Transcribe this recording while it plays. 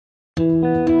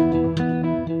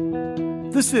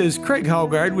This is Craig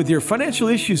Howgard with your Financial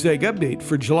Issues Egg update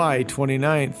for July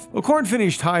 29th. Well, corn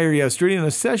finished higher yesterday in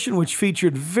a session which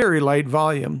featured very light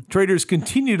volume. Traders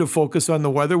continue to focus on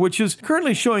the weather, which is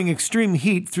currently showing extreme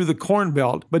heat through the Corn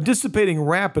Belt, but dissipating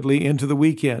rapidly into the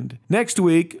weekend. Next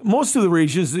week, most of the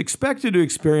region is expected to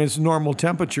experience normal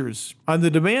temperatures. On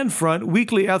the demand front,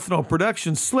 weekly ethanol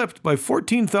production slipped by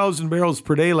 14,000 barrels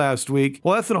per day last week,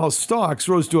 while ethanol stocks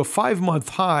rose to a 5-month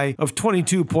high of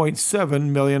 22.7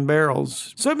 million barrels.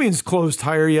 Soybeans closed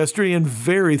higher yesterday in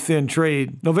very thin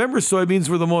trade. November soybeans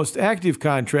were the most active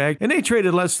contract, and they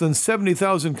traded less than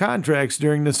 70,000 contracts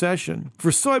during the session.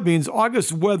 For soybeans,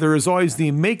 August weather is always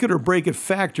the make-it-or-break-it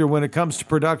factor when it comes to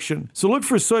production, so look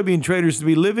for soybean traders to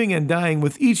be living and dying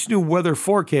with each new weather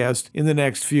forecast in the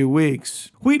next few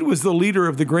weeks. Wheat was the leader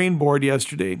of the grain board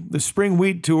yesterday. The spring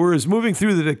wheat tour is moving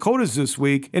through the Dakotas this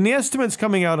week, and the estimates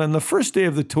coming out on the first day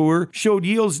of the tour showed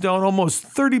yields down almost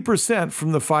 30%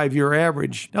 from the 5-year average.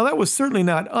 Now that was certainly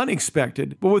not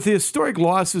unexpected, but with the historic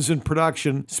losses in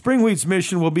production, spring wheat's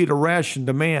mission will be to ration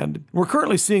demand. We're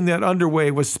currently seeing that underway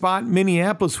with spot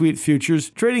Minneapolis wheat futures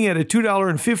trading at a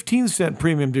 $2.15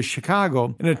 premium to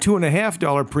Chicago and a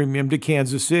 $2.50 premium to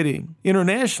Kansas City.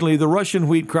 Internationally, the Russian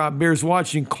wheat crop bears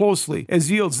watching closely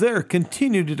as yields there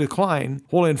continue to decline,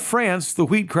 while in France, the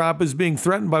wheat crop is being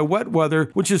threatened by wet weather,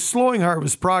 which is slowing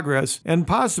harvest progress and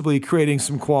possibly creating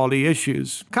some quality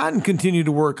issues. Cotton continued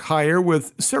to work higher,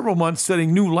 with several months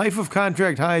setting new life of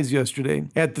contract highs yesterday.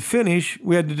 At the finish,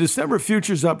 we had the December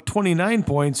futures up 29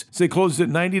 points as they closed at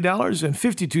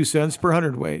 $90.52 per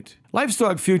hundredweight.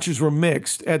 Livestock futures were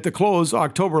mixed. At the close,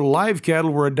 October live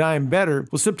cattle were a dime better,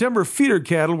 while September feeder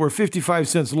cattle were 55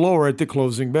 cents lower at the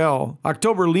closing bell.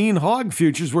 October lean hog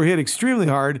futures were hit extremely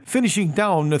hard, finishing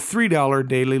down the $3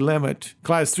 daily limit.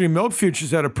 Class 3 milk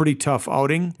futures had a pretty tough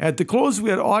outing. At the close, we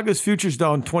had August futures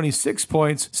down 26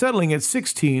 points, settling at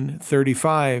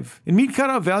 $16.35. And meat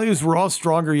cutout values were all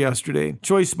stronger yesterday.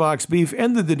 Choice box beef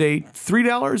ended the day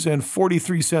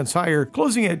 $3.43 higher,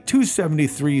 closing at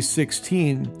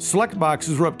 $273.16. Select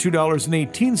boxes were up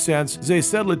 $2.18 as they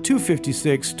settled at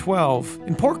 $256.12.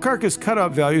 And pork carcass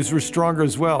cutout values were stronger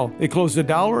as well. They closed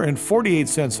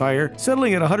 $1.48 higher,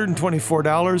 settling at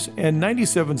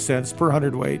 $124.97 per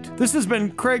hundredweight. This has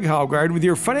been Craig Howgard with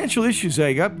your Financial Issues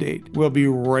Egg update. We'll be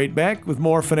right back with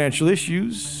more financial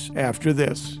issues after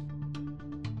this.